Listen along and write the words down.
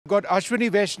got Ashwini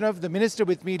Vaishnav, the minister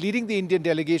with me, leading the Indian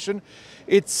delegation.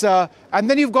 And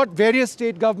then you've got various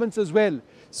state governments as well.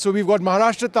 So we've got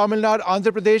Maharashtra, Tamil Nadu,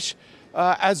 Andhra Pradesh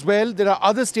as well. There are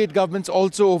other state governments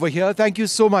also over here. Thank you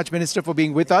so much, Minister, for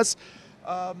being with us.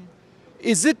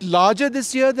 Is it larger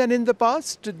this year than in the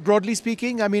past, broadly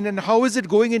speaking? I mean, and how is it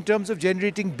going in terms of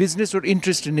generating business or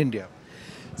interest in India?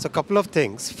 So a couple of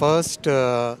things. First,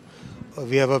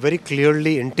 we have a very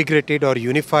clearly integrated or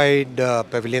unified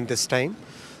pavilion this time.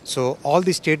 So all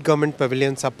the state government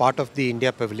pavilions are part of the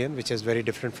India pavilion, which is very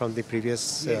different from the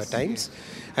previous times.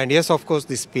 And yes, of course,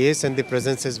 the space and the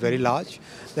presence is very large.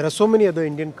 There are so many other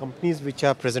Indian companies which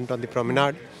are present on the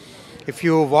promenade. If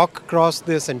you walk across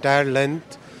this entire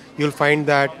length, you'll find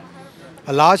that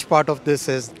a large part of this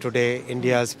is today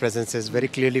India's presence is very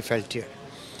clearly felt here.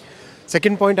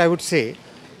 Second point, I would say,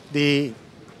 the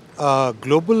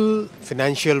global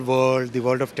financial world, the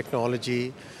world of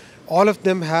technology, all of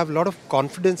them have a lot of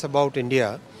confidence about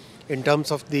India in terms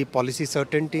of the policy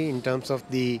certainty, in terms of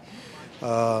the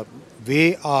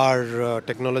way our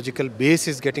technological base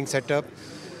is getting set up.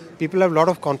 People have a lot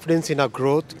of confidence in our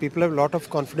growth. People have a lot of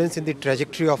confidence in the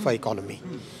trajectory of our economy.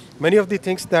 Many of the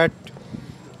things that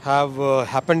have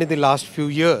happened in the last few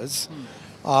years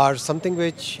are something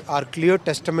which are clear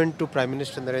testament to Prime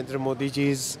Minister Narendra Modi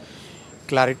ji's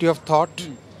clarity of thought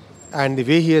and the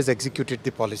way he has executed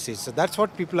the policies. So that's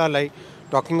what people are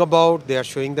talking about. They are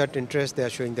showing that interest, they are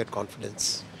showing that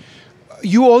confidence.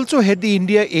 You also head the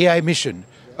India AI mission.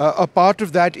 A part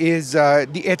of that is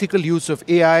the ethical use of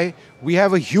AI. We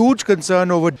have a huge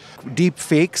concern over deep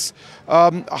fakes.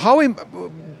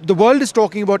 The world is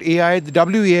talking about AI, the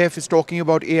WEF is talking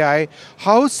about AI.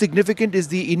 How significant is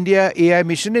the India AI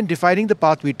mission in defining the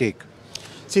path we take?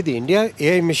 See, the India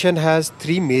AI mission has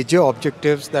three major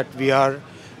objectives that we are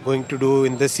going to do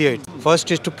in this year. First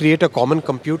is to create a common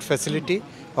compute facility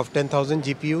of 10,000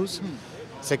 GPUs.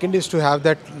 Second is to have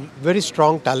that very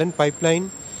strong talent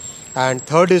pipeline. And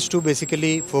third is to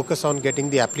basically focus on getting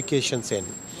the applications in.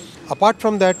 Apart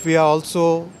from that, we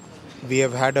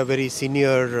have had a very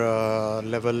senior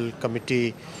level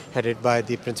committee headed by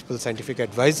the principal scientific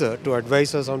advisor to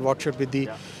advise us on what should be the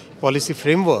policy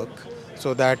framework.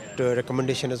 So that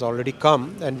recommendation has already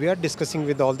come, and we are discussing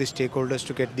with all the stakeholders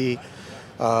to get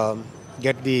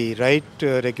the right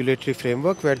regulatory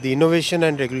framework where the innovation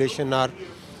and regulation are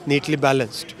neatly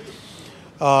balanced.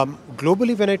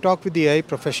 Globally, when I talk with the AI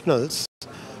professionals,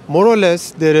 more or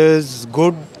less there is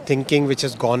good thinking which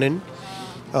has gone in,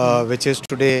 which is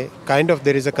today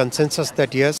there is a consensus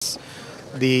that yes,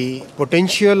 the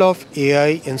potential of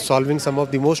AI in solving some of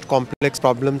the most complex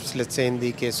problems, let's say in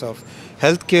the case of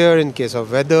healthcare, in case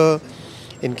of weather,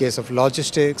 in case of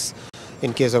logistics,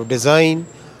 in case of design,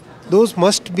 those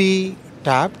must be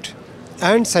tapped,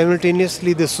 and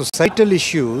simultaneously the societal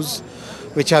issues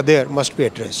which are there must be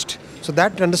addressed. So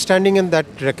that understanding and that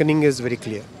reckoning is very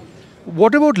clear.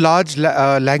 What about large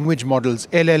language models,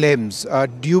 LLMs?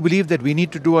 Do you believe that we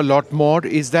need to do a lot more?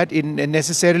 Is that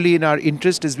necessarily in our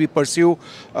interest as we pursue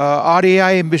our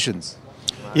AI ambitions?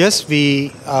 Yes,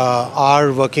 we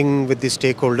are working with the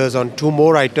stakeholders on two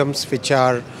more items which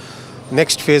are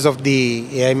next phase of the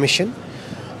AI mission.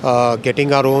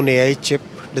 Getting our own AI chip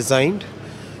designed,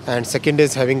 and second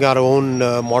is having our own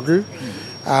model.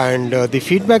 And the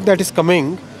feedback that is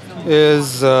coming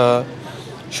is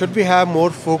should we have more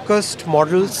focused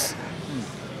models?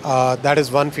 That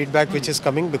is one feedback which is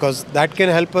coming, because that can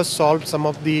help us solve some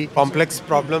of the complex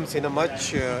problems in a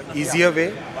much easier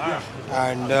way.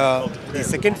 And the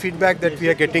second feedback that we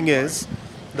are getting is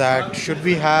that should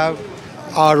we have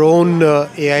our own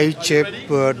AI chip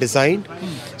designed.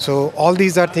 So all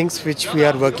these are things which we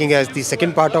are working as the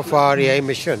second part of our AI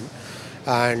mission,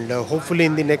 and hopefully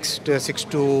in the next 6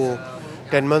 to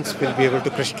 10 months we'll be able to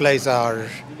crystallize our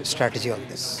strategy on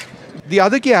this. The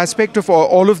other key aspect of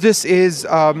all of this is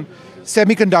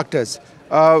semiconductors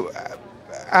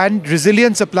and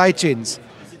resilient supply chains.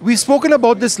 We've spoken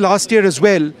about this last year as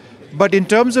well, but in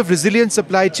terms of resilient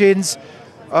supply chains,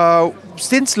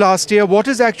 since last year, what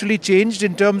has actually changed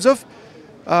in terms of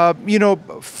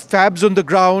fabs on the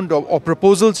ground or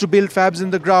proposals to build fabs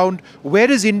on the ground? Where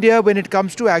is India when it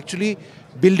comes to actually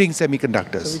building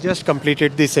semiconductors? So we just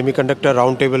completed the semiconductor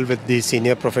roundtable with the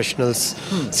senior professionals,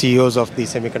 CEOs of the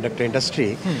semiconductor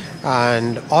industry,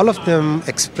 and all of them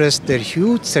expressed their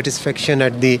huge satisfaction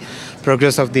at the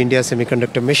progress of the India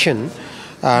semiconductor mission.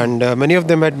 And many of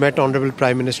them had met Honorable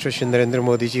Prime Minister Shri Narendra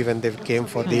Modi ji when they came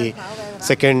for the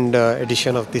second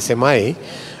edition of the SEMI.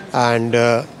 And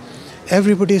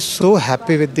everybody is so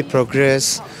happy with the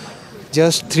progress.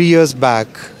 Just 3 years back,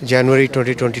 January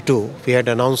 2022, we had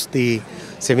announced the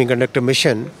semiconductor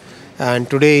mission. And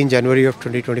today in January of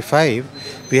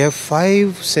 2025, we have 5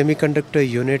 semiconductor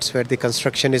units where the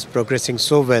construction is progressing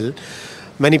so well.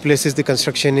 Many places the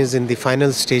construction is in the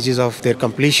final stages of their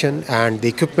completion and the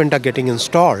equipment are getting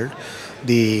installed.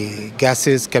 The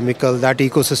gases, chemical, that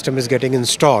ecosystem is getting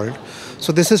installed.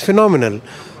 So this is phenomenal.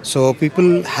 So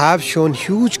people have shown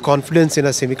huge confidence in a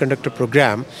semiconductor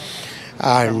program,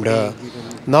 and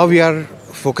now we are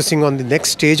focusing on the next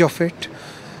stage of it.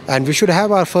 And we should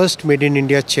have our first Made in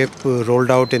India chip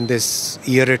rolled out in this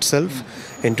year itself,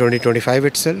 in 2025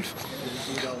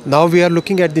 itself. Now we are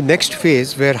looking at the next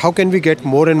phase where how can we get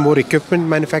more and more equipment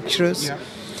manufacturers,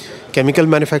 chemical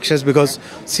manufacturers, because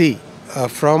see,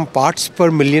 from parts per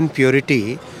million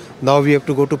purity, now we have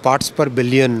to go to parts per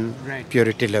billion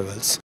purity levels.